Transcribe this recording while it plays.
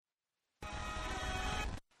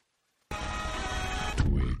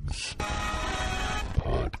G.oons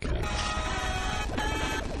Podcast.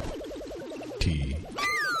 T.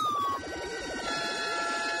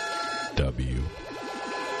 W.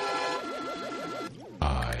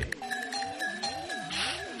 I.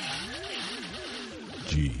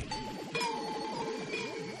 G.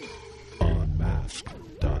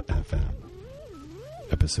 Unmasked.fm.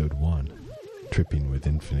 Episode 1. Tripping with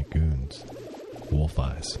Infinite Goons. Wolf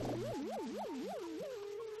Eyes.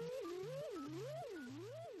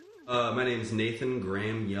 My name is Nathan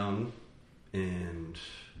Graham Young, and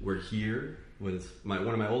we're here with one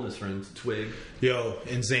of my oldest friends, Twig. Yo,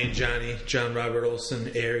 Insane Johnny, John Robert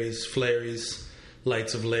Olson, Aries, Flaries,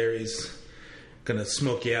 Lights of Larry's. Gonna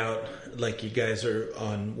smoke you out like you guys are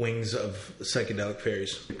on wings of psychedelic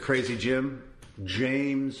fairies. Crazy Jim,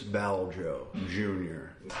 James Baljo Jr.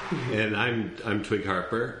 And I'm Twig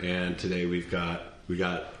Harper, and today we got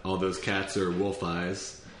all those cats are Wolf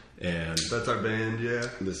Eyes, and That's our band, yeah.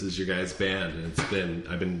 this is your guys' band. And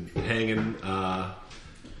I've been hanging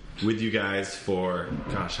with you guys for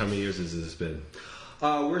how many years has this been?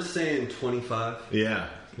 We're saying 25. Yeah.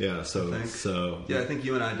 So I think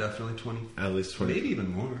you and I definitely 20. At least 20. Maybe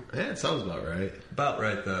even more. Yeah, it sounds about right. About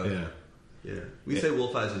right, though. Yeah. We say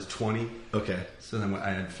Wolf Eyes is 20. Okay. So then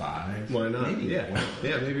I had 5. Why not? Maybe Yeah. more.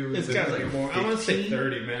 Yeah. Maybe It's got to be more. I'm gonna say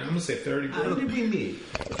 30, man. I'm gonna say 30. How Bro. did we meet?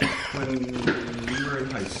 When we were in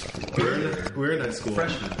high school. We're in high school.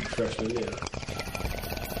 Freshmen, yeah.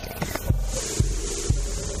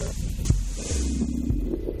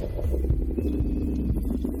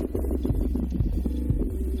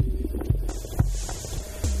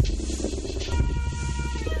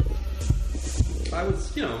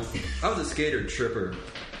 I was a skater tripper,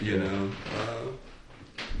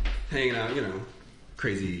 hanging out,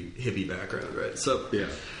 crazy hippie background, right? So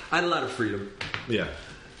I had a lot of freedom. Yeah.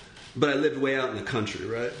 But I lived way out in the country,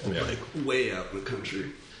 right? Yeah. Like way out in the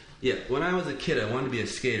country. Yeah, when I was a kid, I wanted to be a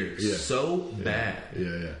skater so bad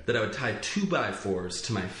that I would tie 2x4s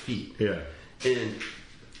to my feet. Yeah. And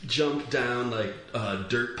jump down like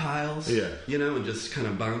dirt piles, and just kind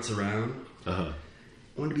of bounce around. Uh-huh.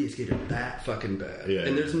 I wanted to be a skater that fucking bad. Yeah,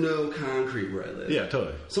 and there's no concrete where I live. Yeah,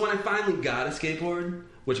 totally. So when I finally got a skateboard,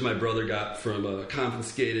 which my brother got from a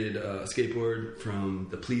confiscated skateboard from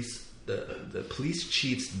the police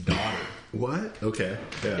chief's daughter. What? Okay.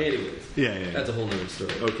 Yeah. Anyways. Yeah. That's a whole nother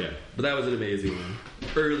story. Okay. But that was an amazing one.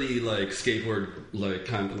 Early, skateboard, early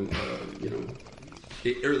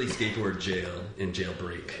skateboard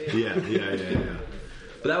jailbreak. Yeah.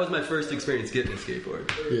 But that was my first experience getting a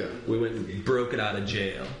skateboard. Yeah. We went and broke it out of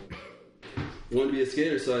jail. Wanted to be a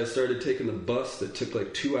skater, so I started taking the bus that took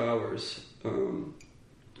like 2 hours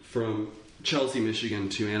from Chelsea, Michigan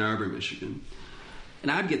to Ann Arbor, Michigan.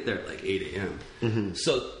 And I'd get there at like 8 a.m. Mm-hmm.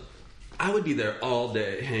 So I would be there all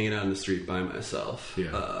day hanging out on the street by myself.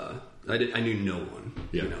 Yeah. I knew no one,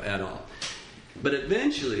 at all. But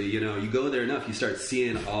eventually, you go there enough, you start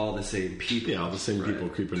seeing all the same people. Yeah, all the same people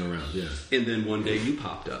creeping around, yeah. And then one day you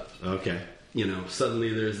popped up. Okay.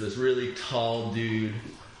 Suddenly there's this really tall dude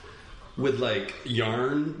with like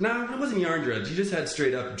yarn. No, it wasn't yarn dreads. You just had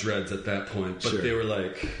straight up dreads at that point. But they were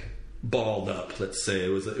like balled up, let's say. It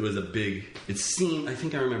was a big, I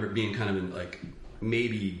think I remember it being kind of in like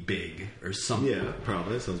maybe big or something. Yeah,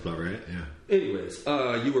 probably. That sounds about right, yeah. Anyways,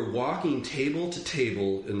 you were walking table to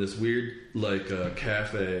table in this weird,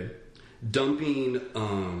 cafe, dumping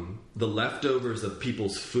the leftovers of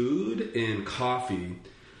people's food and coffee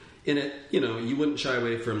in it. You wouldn't shy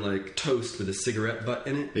away from, toast with a cigarette butt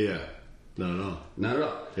in it. Yeah. Not at all. Not at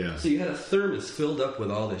all. Yeah. So you had a thermos filled up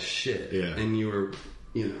with all this shit. Yeah. And you were,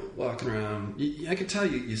 walking around. I could tell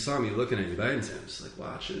you saw me looking at you, but I didn't say, I'm just,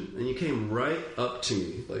 watching. And you came right up to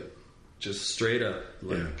me, just straight up,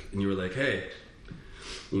 and you were like, hey.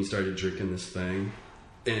 And you started drinking this thing.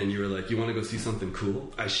 And you were like, you want to go see something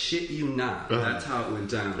cool? I shit you not. Uh-huh. That's how it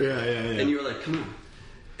went down. Yeah. And you were like, come on.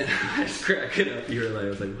 And I was cracking up. You were like, I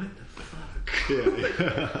was like, what the fuck?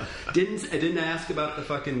 Yeah. I didn't ask about the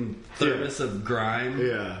fucking thermos of grime.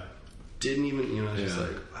 Yeah. Didn't even, just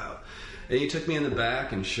like, wow. And you took me in the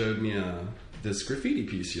back and showed me this graffiti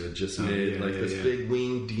piece you had just made. This big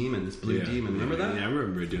winged demon, this blue demon. Remember that? Yeah, I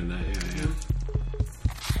remember doing that. Yeah.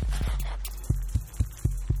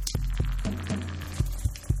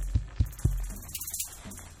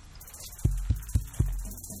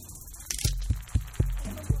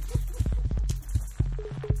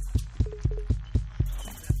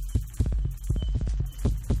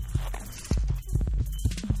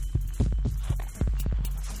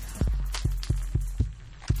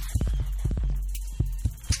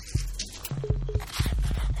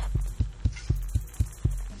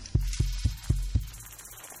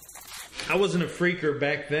 I wasn't a freaker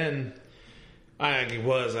back then. I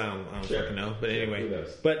was. I don't fucking know. But anyway. Who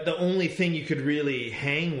knows? But the only thing you could really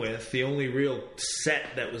hang with, the only real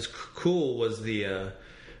set that was cool was the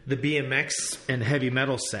BMX and heavy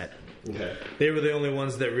metal set. Okay. They were the only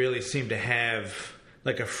ones that really seemed to have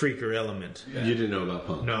like a freaker element. Yeah. You didn't know about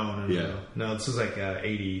punk? No. No, this was like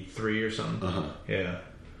 83 or something. Uh-huh. Yeah.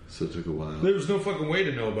 So it took a while. There was no fucking way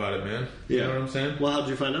to know about it, man. You know what I'm saying? Well, how'd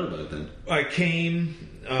you find out about it then? I came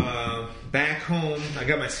back home. I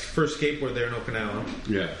got my first skateboard there in Okinawa.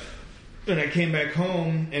 Yeah. And I came back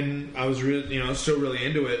home, and I was really, still really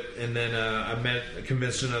into it. And then I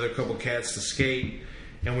convinced another couple cats to skate,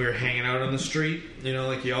 and we were hanging out on the street,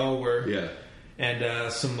 like y'all were. Yeah.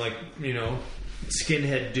 And some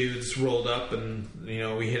skinhead dudes rolled up, and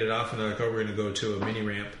we hit it off, and they're like, "Oh, we're gonna go to a mini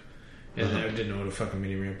ramp." And I didn't know what a fucking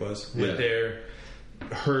mini ramp was. Went there,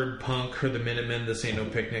 heard punk, heard the Minutemen, This Ain't No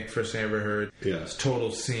Picnic, first thing I ever heard. Yeah. It's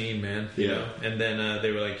total scene, man. You know? And then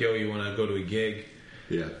they were like, "Yo, you want to go to a gig?"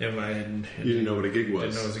 Yeah. And you didn't know what a gig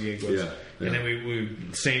was. Didn't know what a gig was. Yeah. And then we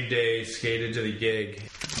same day skated to the gig.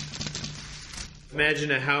 Imagine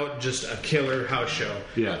just a killer house show.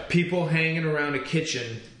 Yeah. People hanging around a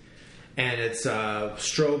kitchen, and it's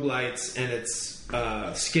strobe lights, and it's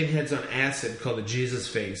skinheads on acid called the Jesus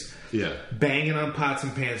Figs. Yeah. Banging on pots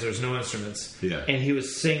and pans. There's no instruments. Yeah. And he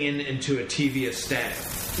was singing into a TV of static.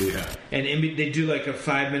 Yeah. And they do like a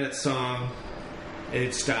 5-minute song, and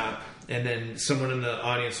it'd stop. And then someone in the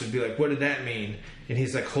audience would be like, "What did that mean?" And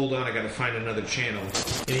he's like, "Hold on, I got to find another channel."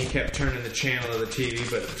 And he kept turning the channel of the TV,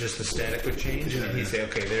 but just the static would change. And he'd say,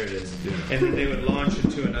 "Okay, there it is." Yeah. And then they would launch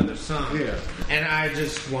into another song. Yeah. And I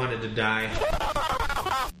just wanted to die.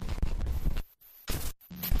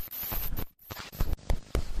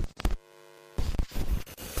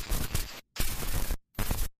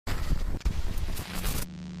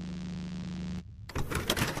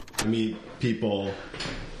 I meet people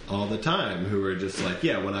all the time who are just like,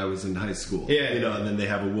 when I was in high school. Yeah. And then they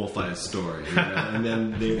have a Wolf-Eyes story. And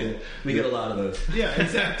then We get a lot of those. Yeah,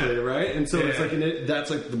 exactly, right? And so it's Yeah. like,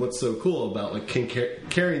 that's like what's so cool about like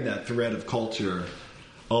carrying that thread of culture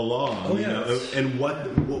along, and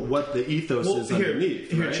what the ethos is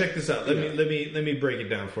underneath. Here, right? check this out. Let me break it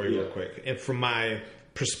down for you real quick. And from my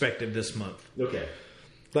perspective this month. Okay.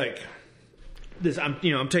 Like this,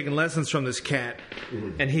 I'm taking lessons from this cat,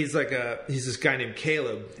 and he's this guy named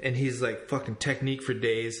Caleb, and he's like fucking technique for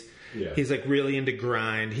days. Yeah. He's like really into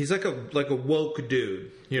grind. He's like a woke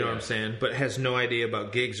dude, you know what I'm saying, but has no idea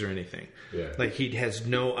about gigs or anything. Yeah. Like he has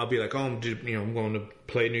no. I'll be like, I'm going to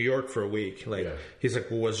play New York for a week. Like he's like,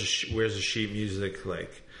 well, where's the sheet music?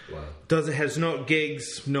 Like, wow. Has no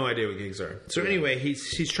gigs, no idea what gigs are. So anyway,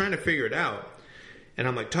 he's trying to figure it out. And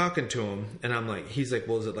I'm like talking to him, and I'm like, he's like,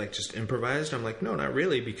 well, is it like just improvised? I'm like, no, not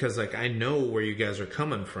really, because like I know where you guys are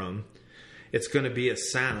coming from. It's going to be a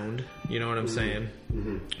sound, you know what I'm saying?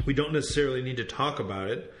 Mm-hmm. We don't necessarily need to talk about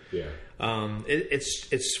it. Yeah.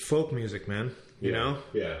 It's folk music, man. You know?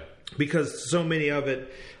 Yeah. Because so many of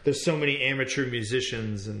it, there's so many amateur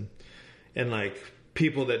musicians and like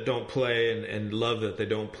people that don't play and love that they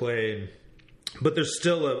don't play, but there's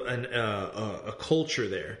still a culture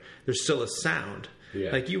there. There's still a sound.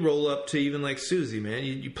 Yeah. Like you roll up to even like Susie, man.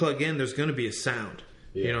 You plug in, there's going to be a sound.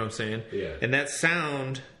 Yeah. You know what I'm saying? Yeah. And that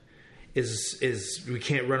sound is we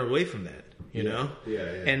can't run away from that. You know? Yeah.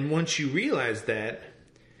 And once you realize that,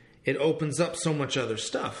 it opens up so much other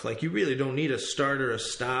stuff. Like you really don't need a start or a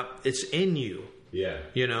stop. It's in you. Yeah.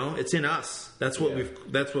 You know, it's in us. That's what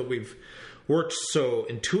we've worked so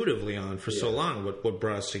intuitively on for so long. What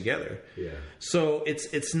brought us together. Yeah. So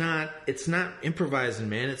it's not improvising,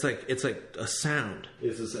 man. It's like a sound.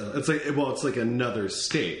 It's like another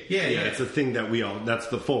state. Yeah. It's a thing that we all. That's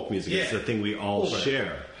the folk music. Yeah. It's the thing we all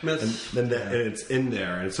share. And it's in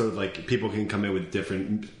there, and so like people can come in with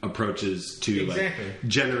different approaches to like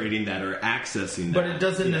generating that or accessing that. But it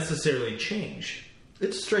doesn't necessarily change.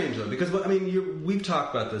 It's strange though, because we've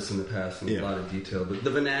talked about this in the past in a lot of detail, but the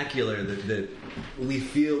vernacular that we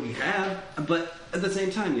feel we have, but at the same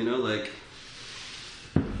time, like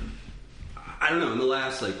I don't know. In the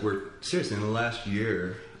last in the last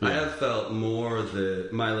year, I have felt more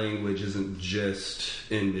that my language isn't just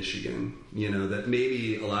in Michigan. That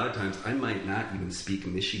maybe a lot of times I might not even speak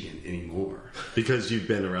Michigan anymore. Because you've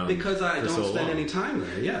been around. Because I don't so spend long. any time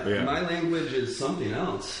there. Yeah. My language is something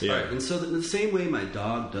else. Yeah. Right? And so in the same way my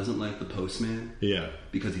dog doesn't like the postman. Yeah.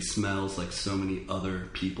 Because he smells like so many other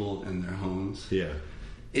people in their homes. Yeah.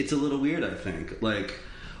 It's a little weird, I think. Like,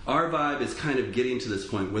 our vibe is kind of getting to this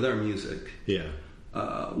point with our music. Yeah.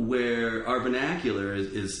 where our vernacular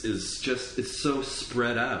is so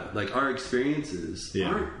spread out. Like our experiences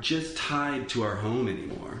aren't just tied to our home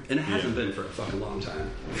anymore, and it hasn't been for a fucking long time.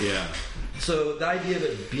 Yeah. So the idea of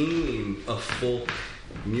it being a folk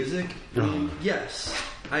music, I mean, yes,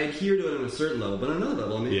 I adhere to it on a certain level, but on another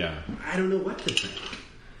level, I mean, I don't know what to think.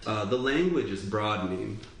 The language is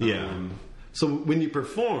broadening. Yeah. So when you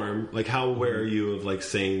perform, like, how aware are you of, like,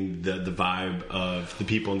 saying the vibe of the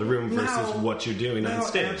people in the room versus what you're doing on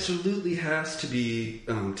stage? It absolutely has to be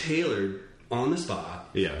tailored on the spot.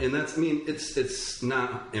 Yeah. And that's, I mean, it's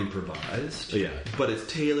not improvised. Yeah. But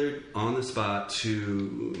it's tailored on the spot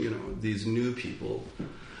to, these new people.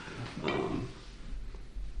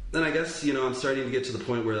 Then I guess, I'm starting to get to the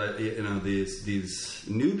point where, these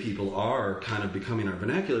new people are kind of becoming our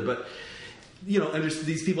vernacular, but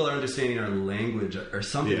these people are understanding our language or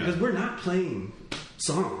something, because we're not playing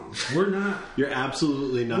songs. We're not. You're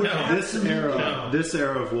absolutely not. This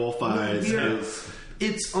era of Wolf Eyes is.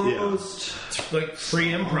 It's almost like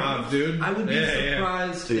free improv, dude. I would be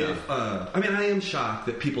surprised if. I mean, I am shocked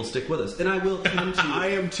that people stick with us, and I will tend to. I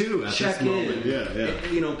am too. At check this moment.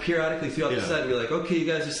 in, periodically throughout the set, and be like, okay, you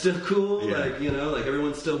guys are still cool. Yeah. Like, like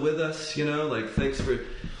everyone's still with us. Like, thanks for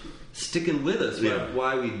sticking with us. Yeah.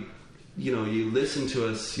 Why we. You listen to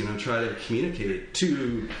us, try to communicate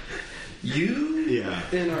to you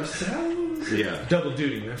and ourselves. Yeah. Double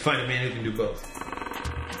duty, man. Find a man who can do both.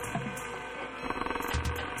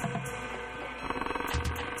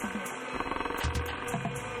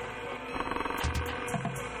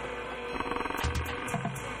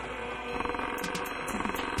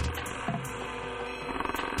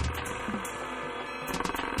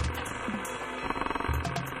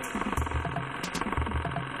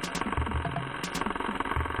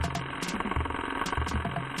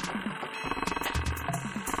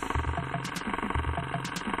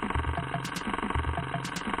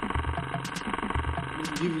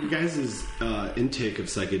 You guys' intake of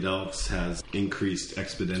psychedelics has increased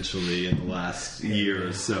exponentially in the last year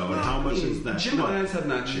or so. And how much is that? Jim and I have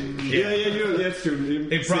not changed. Yeah, that's true.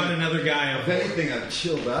 They brought another guy up. If anything, I've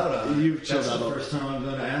chilled out on it. You've chilled That's out the on first time I've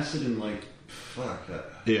done acid in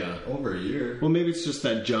over a year. Well, maybe it's just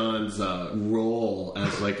that John's role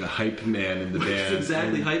as like a hype man in the band. It's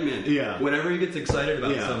exactly hype man. Yeah. Whenever he gets excited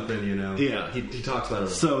about something, he talks about it.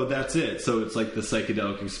 So that's it. So it's like the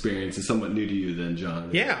psychedelic experience is somewhat new to you then,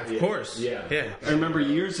 John. Yeah, of course. Yeah. I remember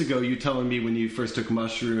years ago you telling me when you first took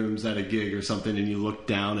mushrooms at a gig or something and you looked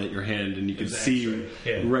down at your hand and you could see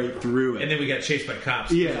right through it. And then we got chased by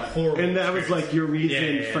cops. Yeah. It was a horrible and that experience. was like your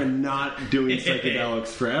reason for not doing psychedelics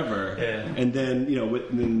forever. Yeah. And then,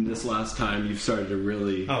 within this last time you've started to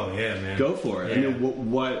really go for it. Yeah. And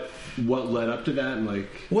then what led up to that and like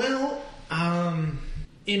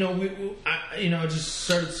I just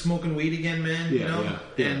started smoking weed again, man.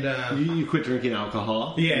 And you quit drinking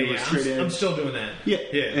alcohol. Yeah, you were straight edge. I'm still doing that. Yeah.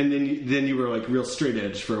 And then you were like real straight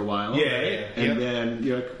edge for a while. Yeah, right? yeah. And then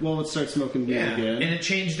you're like, well, let's start smoking weed again. And it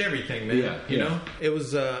changed everything, man. You know, it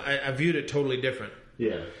was I viewed it totally different.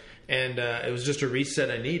 Yeah. And it was just a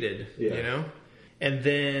reset I needed. Yeah. You know. And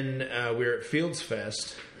then we were at Fields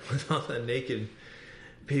Fest with all the naked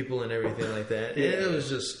people and everything like that. And it was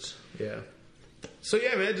just So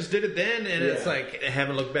man, I just did it then, and it's like I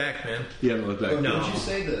haven't looked back, man. You haven't looked back. No. Would you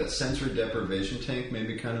say the sensory deprivation tank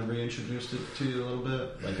maybe kind of reintroduced it to you a little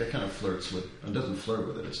bit? Like that kind of flirts with, it doesn't flirt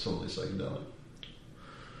with it. It's totally psychedelic.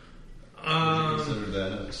 Would you consider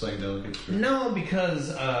that a psychedelic experience? No,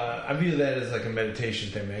 because I view that as like a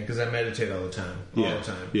meditation thing, man. Because I meditate all the time, and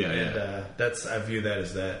that's I view that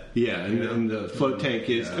as that. Yeah, and the float tank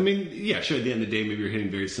is. I mean, sure. At the end of the day, maybe you're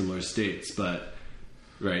hitting very similar states, but.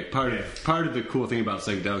 Right. Part of the cool thing about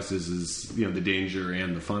psychedelics is the danger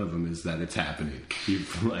and the fun of them is that it's happening.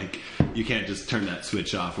 You can't just turn that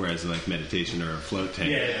switch off. Whereas like meditation or a float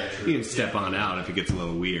tank, you can step on out if it gets a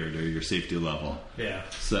little weird or your safety level. Yeah.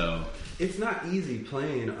 So it's not easy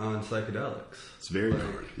playing on psychedelics. It's very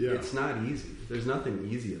hard. Yeah. It's not easy. There's nothing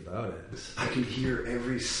easy about it. I can hear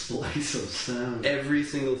every slice of sound. Every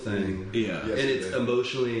single thing. Yeah. And it's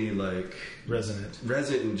emotionally resonant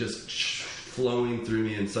and just flowing through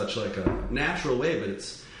me in such like a natural way, but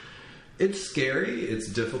it's scary, it's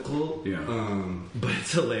difficult, but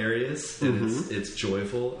it's hilarious and it's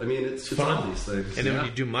joyful. I mean, it's fun. All these things. And then when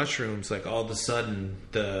you do mushrooms, like all of a sudden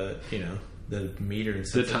the meter and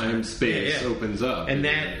stuff, the time space opens up, and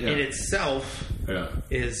that in itself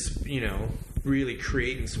is really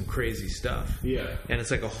creating some crazy stuff. Yeah, and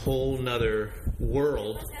it's like a whole nother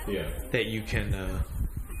world. That you can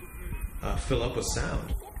fill up with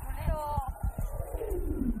sound.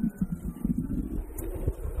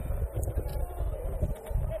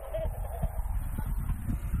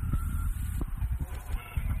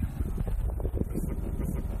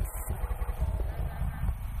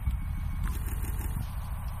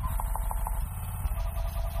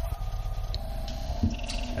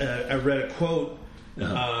 I read a quote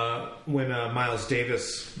when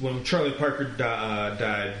when Charlie Parker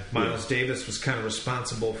died. Miles Davis was kind of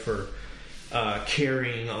responsible for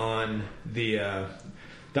carrying on the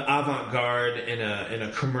avant-garde in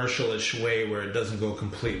a commercial-ish way where it doesn't go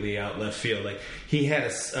completely out left field. Like he had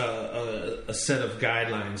a set of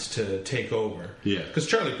guidelines to take over. Yeah. Because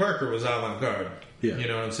Charlie Parker was avant-garde. Yeah. You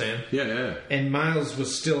know what I'm saying? Yeah. And Miles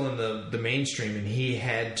was still in the mainstream, and he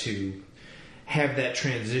had to have that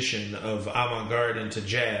transition of avant-garde into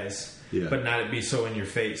jazz, but not it be so in your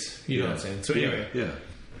face. You know what I'm saying? So anyway,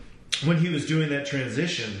 when he was doing that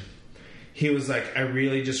transition, he was like, I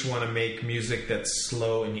really just want to make music that's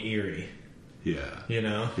slow and eerie. Yeah. You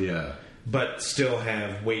know? Yeah. But still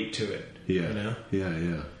have weight to it. Yeah. You know?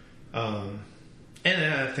 Yeah. And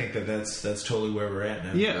I think that's totally where we're at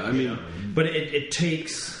now. Yeah, I mean, but it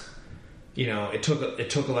takes, it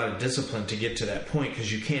took a lot of discipline to get to that point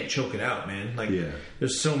because you can't choke it out, man. Like,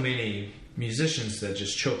 there's so many musicians that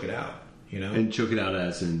just choke it out, and choke it out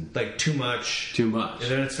as in like too much, and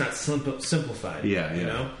then it's not simplified. You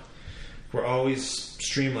know, we're always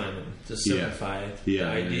streamlining to simplify the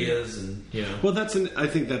ideas, and Well, I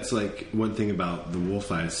think that's like one thing about the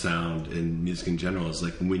Wolf-Eyes sound and music in general is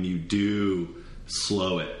like when you do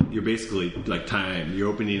slow it, you're basically like time. You're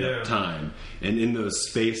opening up time, and in those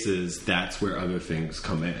spaces, that's where other things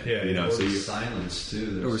come in. So silence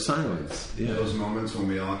too. Or silence. Yeah, those moments when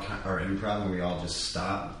we all are improv and we all just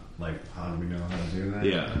stop. Like, how do we know how to do that?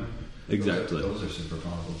 Yeah, exactly. Those are super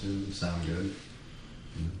powerful too. They sound good.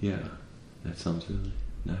 Yeah, that sounds really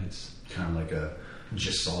nice. Kind of like a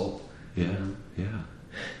gestalt. Yeah.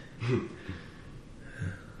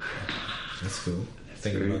 That's cool.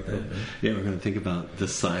 Think about that. Man. Yeah, we're going to think about the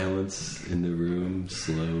silence in the room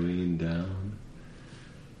slowing down.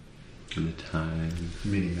 And the time.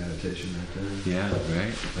 Mini meditation right there. Yeah,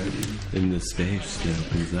 right? Thank you. In the space that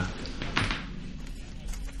opens up.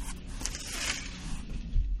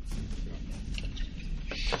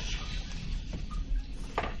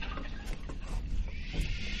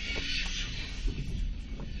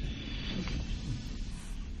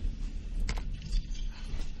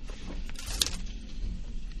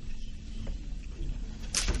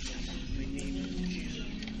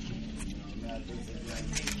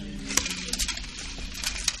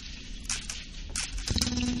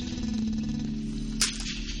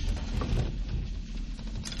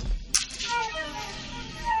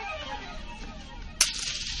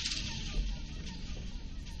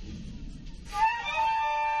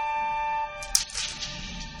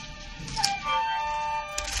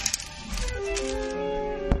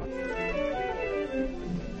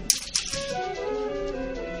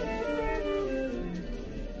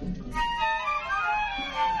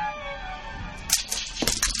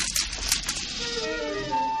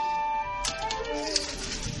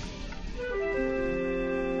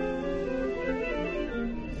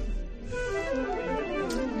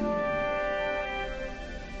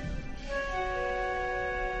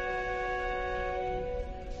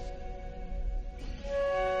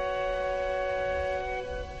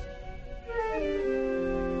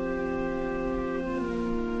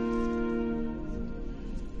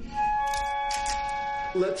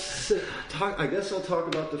 Let's talk. I guess I'll talk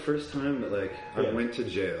about the first time that I went to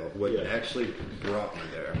jail. What actually brought me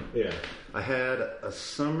there. Yeah. I had a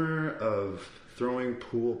summer of throwing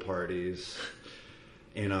pool parties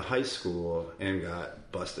in a high school and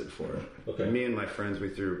got busted for it. Okay. Me and my friends, we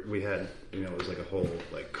had it was like a whole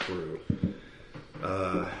crew.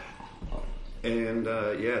 That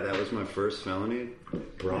was my first felony.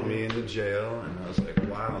 It brought me into jail, and I was like,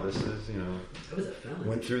 wow, this is That was a felony.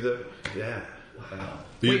 Went through the Wow.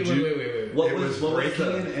 Wait. What was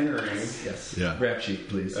breaking and entering? Yes. Yeah. Rap sheet,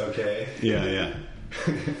 please. Okay. Yeah.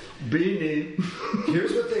 Beanie.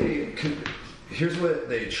 Here's what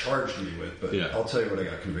they charged me with, but I'll tell you what I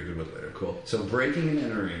got convicted with later. Cool. So breaking and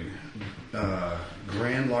entering,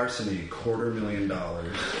 grand larceny,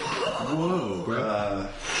 $250,000. Whoa.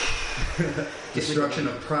 Destruction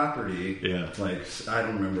of property. Yeah. I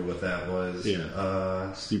don't remember what that was.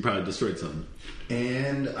 Yeah. You probably destroyed something.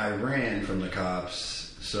 And I ran from the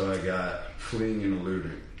cops, so I got fleeing and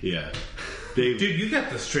eluding. Yeah. Dude, you got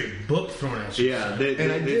the straight book thrown at you. Yeah, I they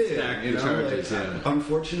did. stacked the charges.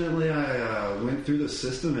 Unfortunately, I went through the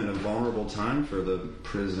system in a vulnerable time for the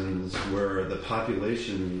prisons where the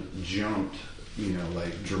population jumped,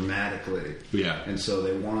 dramatically. Yeah. And so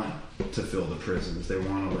they want to fill the prisons. They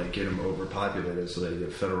want to get them overpopulated so they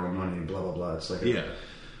get federal money. Blah blah blah. It's like a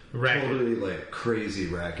totally crazy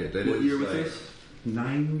racket. What year was this?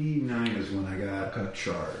 99 is when I got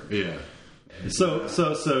charged. Yeah.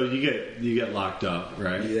 So you get locked up,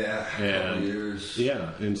 right? Yeah, a couple years.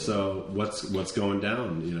 Yeah, and so what's going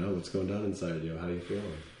down? You know, what's going down inside you? How are you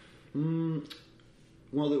feeling?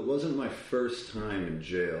 Well, it wasn't my first time in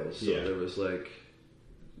jail, so Yeah. there was like,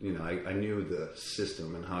 you know, I knew the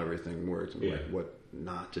system and how everything worked and like what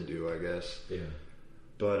not to do, I guess. Yeah.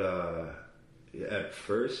 But at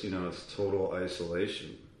first, you know, it's total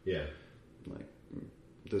isolation. Yeah. Like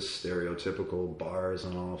the stereotypical bars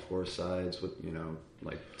on all four sides with, you know,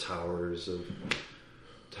 like towers and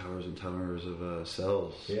towers of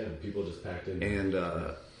cells. Yeah, people just packed in. And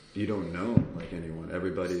you don't know like anyone.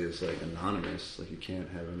 Everybody is like anonymous. Like you can't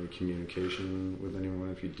have any communication with anyone.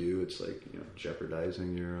 If you do, it's like, you know,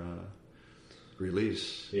 jeopardizing your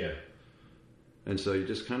release. Yeah. And so you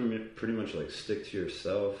just kind of pretty much like stick to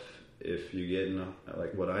yourself. If you get in,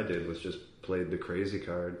 like what I did was just played the crazy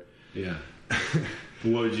card. Yeah.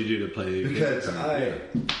 What would you do to play? Because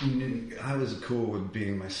I was cool with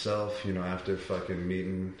being myself, you know, after fucking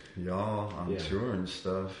meeting y'all on tour and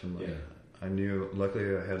stuff. And like, I knew,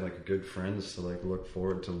 luckily I had like good friends to like look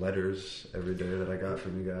forward to letters every day that I got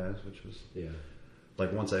from you guys, which was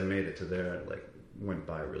like once I made it to there, I like went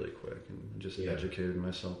by really quick and just educated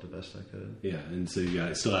myself the best I could. Yeah, and so you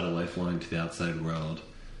guys still had a lifeline to the outside world.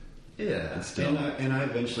 Yeah, and I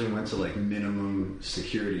eventually went to like minimum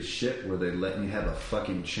security shit where they let me have a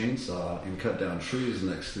fucking chainsaw and cut down trees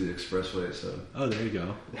next to the expressway. So, oh, there you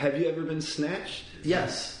go. Have you ever been snatched?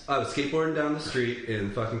 Yes. I was skateboarding down the street and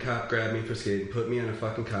the fucking cop grabbed me for skating, put me in a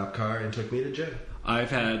fucking cop car and took me to jail. I've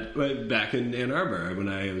had back in Ann Arbor when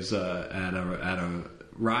I was at a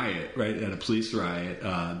riot, right, at a police riot,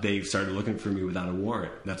 they started looking for me without a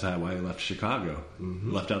warrant. That's why I left Chicago.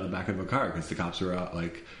 Left out the back of a car because the cops were out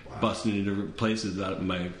like busting into places.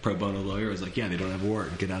 My pro bono lawyer was like, yeah, they don't have a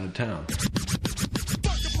warrant, get out of town.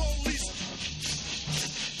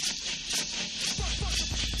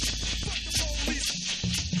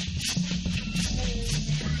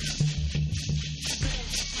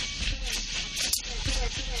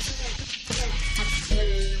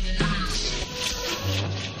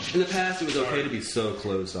 In the past, it was okay to be so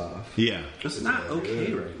closed off. Yeah. It's not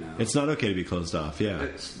okay right now. It's not okay to be closed off, yeah.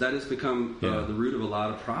 That has become the root of a lot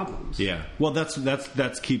of problems. Yeah. Well,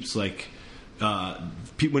 that keeps like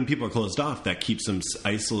when people are closed off, that keeps them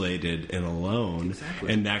isolated and alone.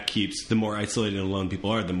 Exactly. And that keeps, the more isolated and alone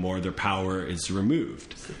people are, the more their power is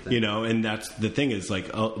removed. You know, and that's the thing is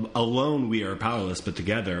like alone we are powerless, but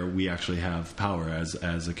together we actually have power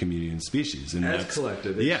as a community and species. And as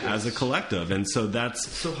collective. As a collective. And so that's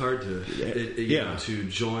it's so hard to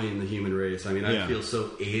join the human race. I mean, I feel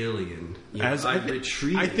so alien. I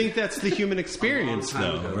retreated. I think that's the human experience,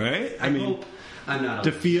 though, right? I mean, I'm not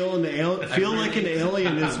to feel like an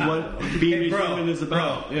alien is what being human is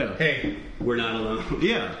about. Bro, yeah. Hey, we're not alone.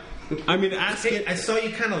 Yeah. I mean, I saw you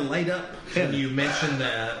kind of light up when you mentioned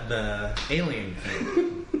the alien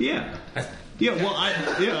thing. Yeah. Well,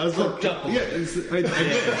 I was like,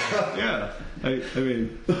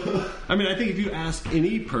 I mean, I think if you ask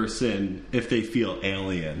any person if they feel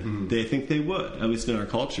alien, they think they would. At least in our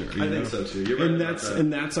culture, I think so too. You're right.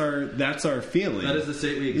 And that's our feeling. That is the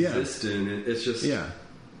state we exist in. It's just,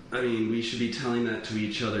 I mean, we should be telling that to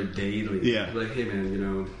each other daily. Yeah. Like, hey, man, you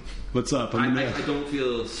know, what's up? I don't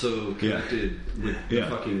feel so connected with the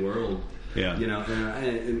fucking world. Yeah. You know,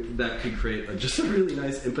 and that could create just a really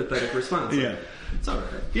nice empathetic response. Like, it's all right.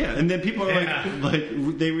 Yeah, and then people are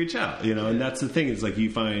like they reach out, you know, and that's the thing is like you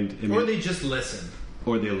find, or they just listen,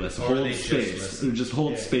 or they listen, or hold they space, just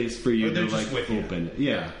hold space for you to like open.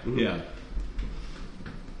 Yeah.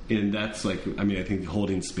 And that's like, I mean, I think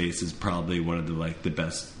holding space is probably one of the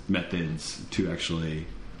best methods to actually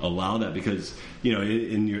allow that, because you know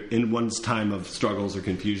in one's time of struggles or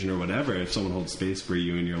confusion or whatever, if someone holds space for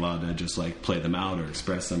you and you're allowed to just like play them out or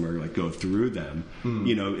express them or like go through them,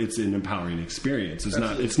 you know, it's an empowering experience.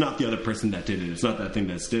 It's not the other person that did it, it's not that thing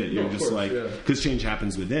that's did it. You're just like, because change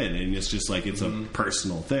happens within, and it's just like it's a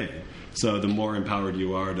personal thing. So the more empowered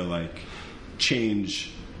you are to like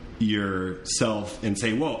change yourself and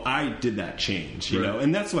say, well, I did that change, you know.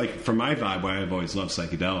 And that's like, for my vibe, why I've always loved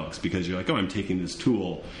psychedelics, because you're like, oh, I'm taking this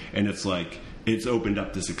tool and it's like it's opened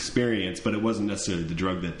up this experience, but it wasn't necessarily the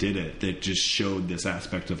drug that did it, that just showed this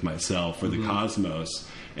aspect of myself or the cosmos,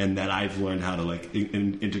 and that I've learned how to like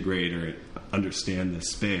integrate or understand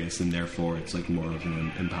this space, and therefore it's like more of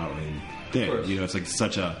an empowering thing, you know. It's like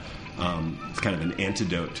such a it's kind of an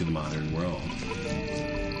antidote to the modern world.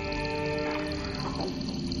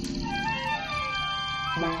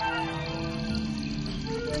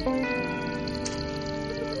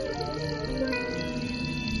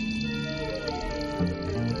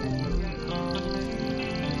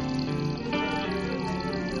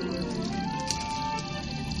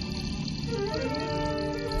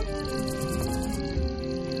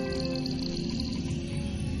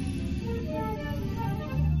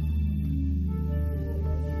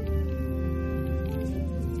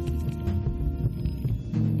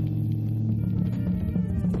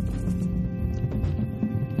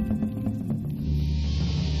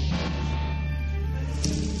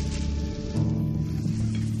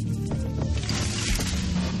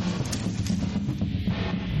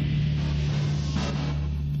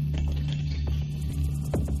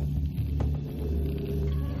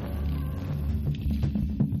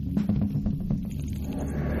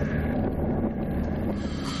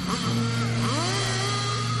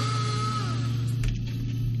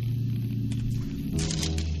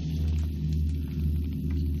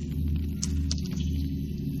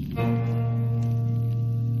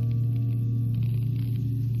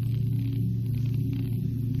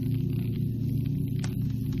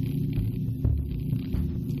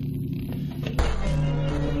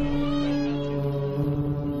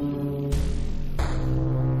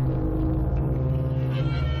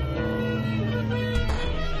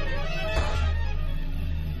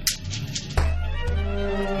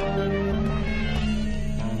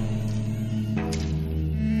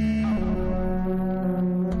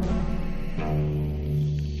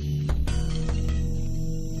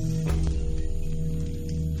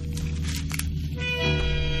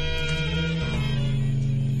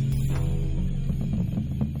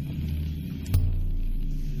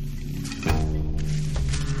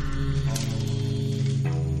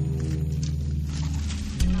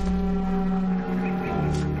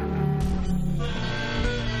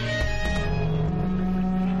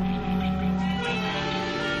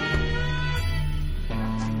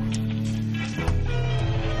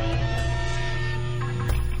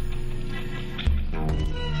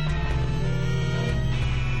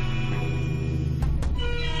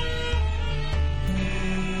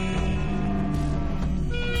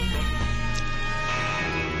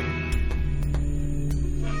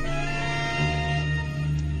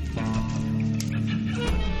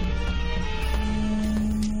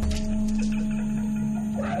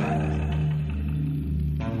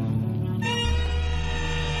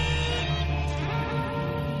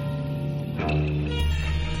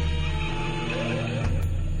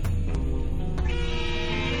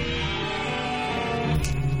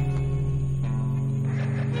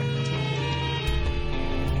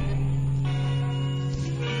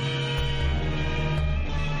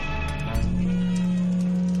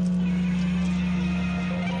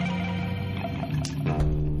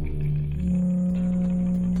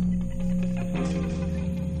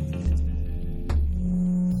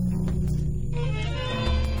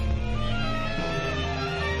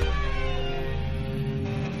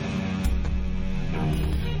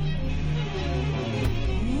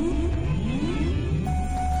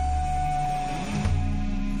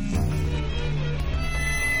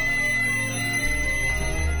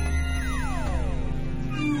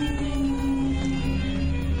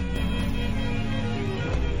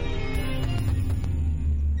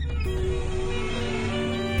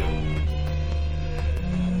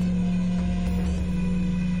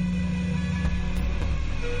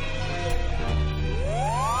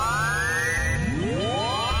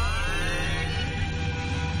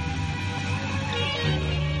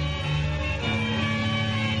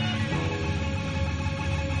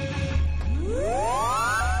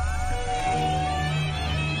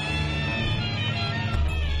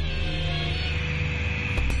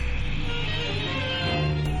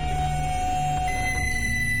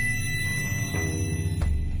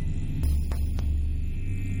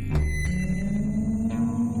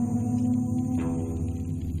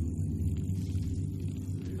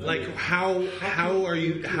 Like how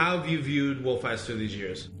have you viewed Wolf Eyes through these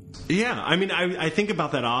years? Yeah, I mean, I think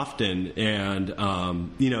about that often, and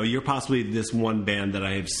you're possibly this one band that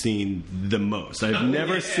I have seen the most. I've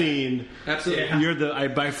never seen. Absolutely, you're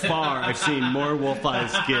by far. I've seen more Wolf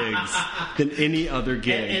Eyes gigs than any other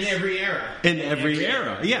gigs in every era. In every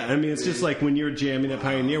era, yeah. I mean, it's just like when you were jamming at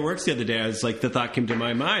Pioneer Works the other day. I was like, the thought came to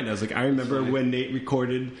my mind. I was like, I remember when Nate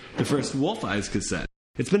recorded the first Wolf Eyes cassette.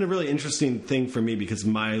 It's been a really interesting thing for me because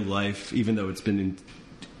my life, even though it's been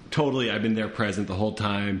I've been there present the whole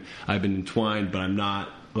time. I've been entwined, but I'm not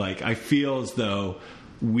I feel as though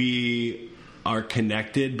we are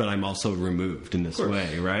connected, but I'm also removed in this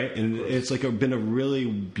way, right? And it's been a really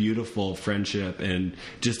beautiful friendship and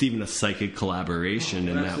just even a psychic collaboration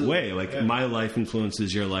in that way. My life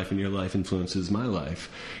influences your life and your life influences my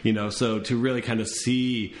life. So to really kind of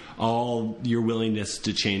see all your willingness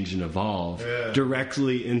to change and evolve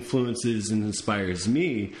directly influences and inspires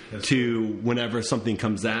me to, whenever something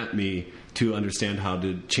comes at me, to understand how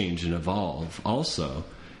to change and evolve also.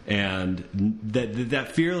 And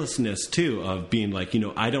that fearlessness too of being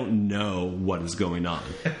I don't know what is going on,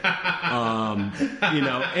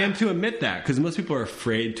 and to admit that, because most people are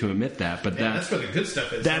afraid to admit that, but that's where the good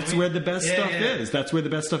stuff is. That's where the best stuff is. That's where the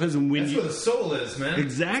best stuff is, and that's where the soul is, man.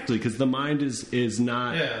 Exactly, because the mind is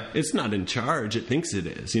not. It's not in charge. It thinks it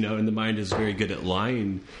is, and the mind is very good at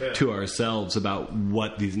lying to ourselves about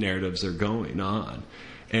what these narratives are going on,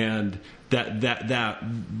 and.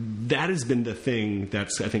 That has been the thing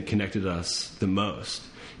that's, I think, connected us the most,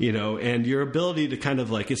 and your ability to kind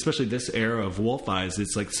of especially this era of Wolf Eyes,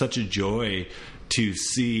 it's such a joy to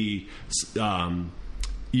see,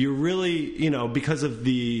 you're really, because of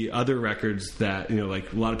the other records that, a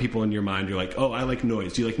lot of people in your mind, you're like, oh, I like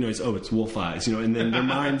noise. Do you like noise? Oh, it's Wolf Eyes, and then their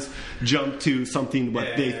minds jump to something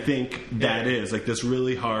they think that is, this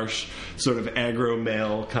really harsh sort of aggro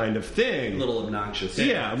male kind of thing. A little obnoxious.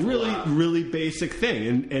 Yeah, really basic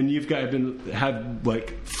thing. And you've got to have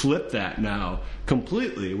flipped that now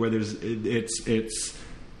completely, where it's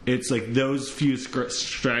those few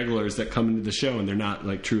stragglers that come into the show and they're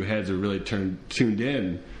not true heads or really tuned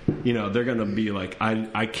in. They're going to be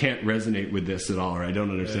I can't resonate with this at all, or I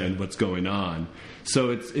don't understand what's going on.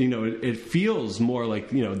 So it's it feels more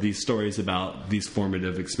these stories about these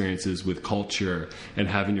formative experiences with culture and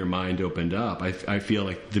having your mind opened up. I feel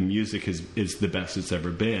like the music is the best it's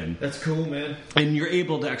ever been. That's cool, man. And you're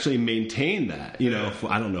able to actually maintain that.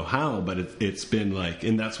 I don't know how, but it's been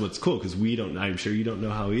and that's what's cool, because I'm sure you don't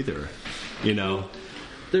know how either.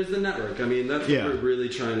 There's the network. I mean, that's what we're really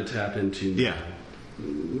trying to tap into now.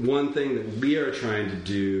 One thing that we are trying to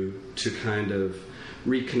do to kind of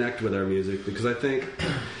reconnect with our music, because I think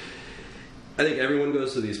everyone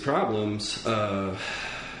goes through these problems where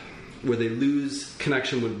they lose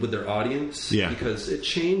connection with their audience because it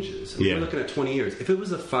changes. We're looking at 20 years. If it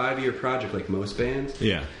was a 5-year project like most bands,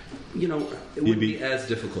 it wouldn't be as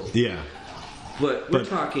difficult. But we're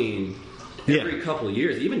talking every couple of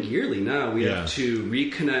years, even yearly now, we have to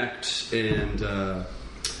reconnect and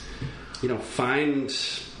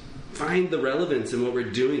find the relevance in what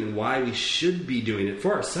we're doing and why we should be doing it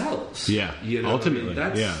for ourselves. Ultimately,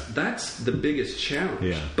 that's the biggest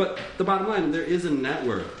challenge. But the bottom line, there is a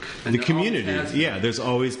network. And the community. There's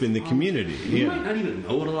always been the community. We might not even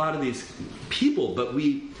know what a lot of these people, but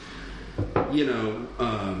we,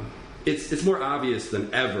 it's more obvious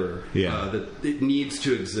than ever that it needs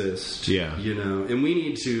to exist. And we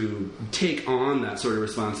need to take on that sort of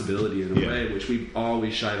responsibility in a way which we've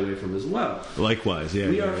always shied away from as well. Likewise, we've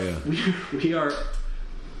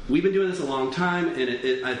been doing this a long time,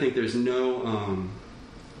 and I think there's nothing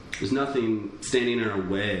standing in our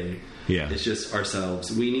way. It's just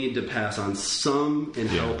ourselves. We need to pass on some and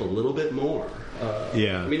help a little bit more.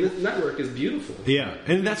 I mean, this network is beautiful.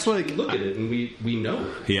 And that's look at it, and we know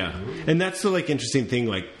it. And that's the interesting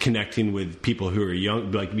thing, connecting with people who are young,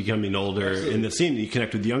 becoming older in the scene. You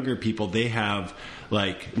connect with younger people; they have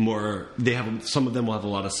more. They have, some of them will have a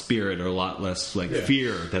lot of spirit or a lot less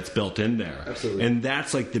fear that's built in there. Absolutely. And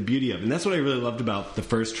that's the beauty of it. And that's what I really loved about the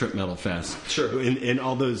first Trip Metal Fest. And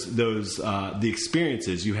all those the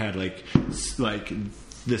experiences you had,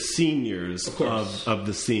 the seniors of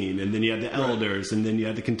the scene, and then you had the elders, and then you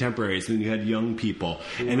had the contemporaries, and then you had young people,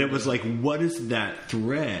 and it was what is that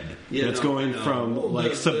thread that's going from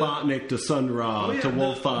Sabotnik to Sun Ra to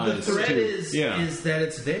Wolf Eyes? The thread is that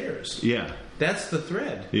it's theirs. That's the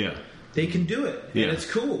thread. They can do it, and it's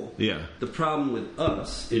cool. The problem with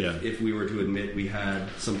us, if we were to admit we had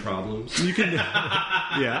some problems, you can.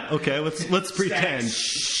 Okay. Let's pretend.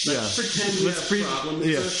 Let's pretend we have problems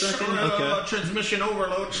for a second. Transmission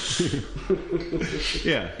overload.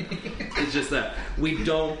 It's just that we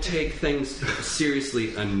don't take things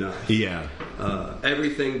seriously enough. Yeah.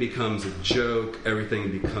 Everything becomes a joke.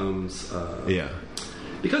 Everything becomes Yeah.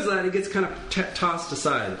 Because of that, it gets kind of tossed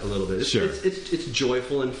aside a little bit. Sure. It's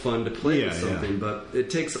joyful and fun to play with Yeah, something, but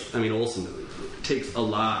it takes. I mean, ultimately, it takes a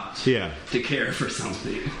lot. Yeah. To care for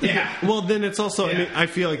something. Yeah. Well, then it's also. I Yeah. mean, I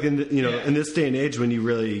feel like in Yeah. in this day and age, when you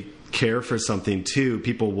really care for something too,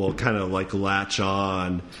 people will kind of like latch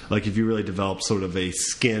on. Like if you really develop sort of a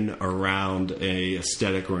skin around a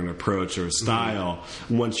aesthetic or an approach or a style,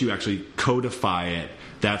 once you actually codify it,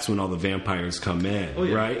 that's when all the vampires come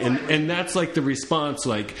in, right? And that's like the response,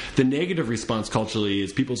 like the negative response culturally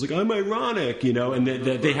is people's like, I'm ironic, and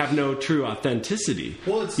that they have no true authenticity.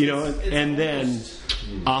 Well, it's and then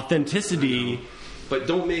authenticity. But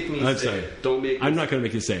don't make me I'm say sorry. it. Don't make me I'm not going to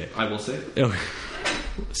make you say it. I will say it. Oh.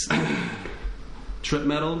 Trip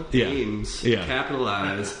metal aims to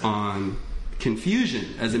capitalize on confusion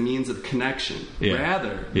as a means of connection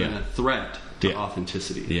rather than a threat to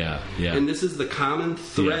authenticity. Yeah. And this is the common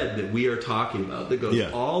thread that we are talking about that goes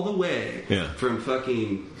all the way from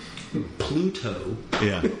fucking Pluto,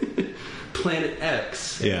 Planet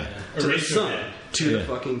X, Yeah. to the sun, to the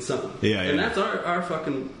fucking sun. And that's our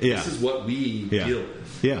fucking. This is what we deal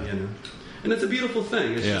with. Yeah. And it's a beautiful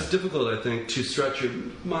thing. It's just difficult, I think, to stretch your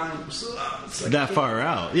mind like that far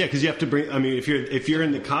out. Yeah, because you have to bring. I mean, if you're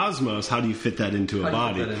in the cosmos, how do you fit that into a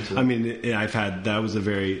body? I mean, I've had a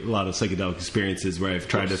lot of psychedelic experiences where I've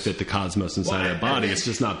tried to fit the cosmos inside a body. It's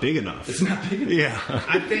just not big enough. It's not big enough. Yeah.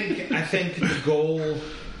 I think the goal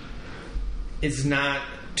is not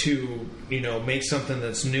to make something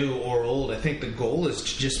that's new or old. I think the goal is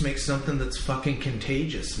to just make something that's fucking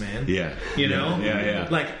contagious, man. Yeah. Yeah.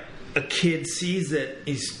 Like a kid sees it,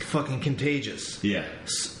 he's fucking contagious. Yeah.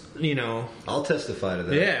 I'll testify to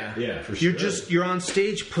that. Yeah. Yeah, for sure. You're on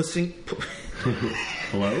stage pushing.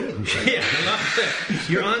 Hello? Yeah.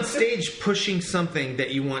 You're on stage pushing something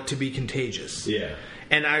that you want to be contagious. Yeah.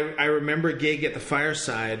 And I remember a gig at the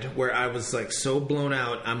Fireside where I was like so blown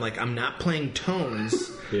out. I'm like, I'm not playing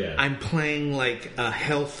tones. I'm playing like a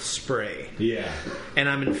health spray. Yeah. And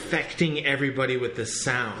I'm infecting everybody with this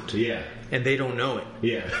sound. Yeah. And they don't know it.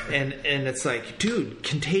 Yeah. And it's like, dude,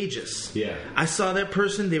 contagious. Yeah. I saw that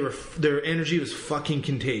person. Their energy was fucking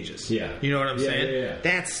contagious. Yeah. You know what I'm saying? Yeah.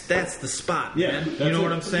 That's the spot. Yeah. Man. You know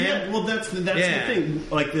what I'm saying? Yeah. Well, that's the thing.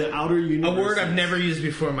 Like the outer universe. A word I've never used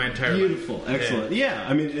before in my entire life. Beautiful. Excellent. Yeah.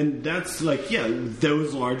 I mean, and that's like,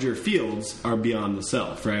 those larger fields are beyond the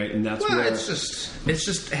self, right? And that's where it's just it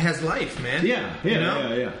has life, man. Yeah.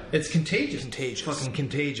 It's contagious. Fucking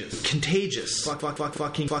contagious. Contagious.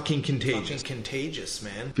 Fucking contagious. Fucking contagious,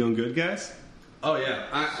 man. Feeling good, guys? Oh yeah,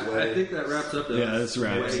 I think that wraps up. That's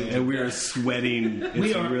right. And we are sweating.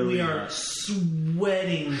 We are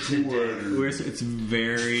sweating today. It's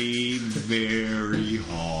very, very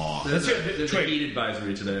hot. There's a heat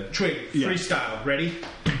advisory today. Twig, freestyle. Ready?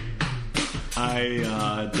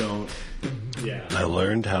 I don't. Yeah. I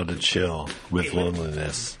learned how to chill with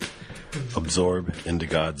loneliness, absorb into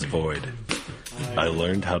God's void. I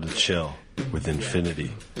learned how to chill with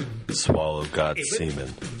infinity, swallow God's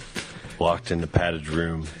semen. Locked in a padded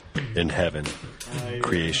room in heaven,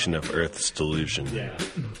 creation of Earth's delusion. Yeah.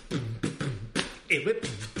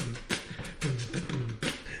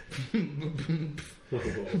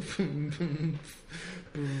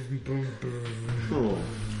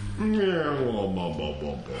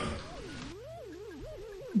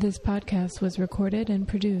 This podcast was recorded and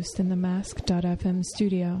produced in the Mask.fm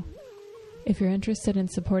studio. If you're interested in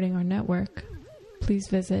supporting our network, please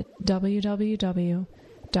visit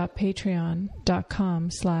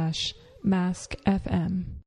www.patreon.com/maskfm.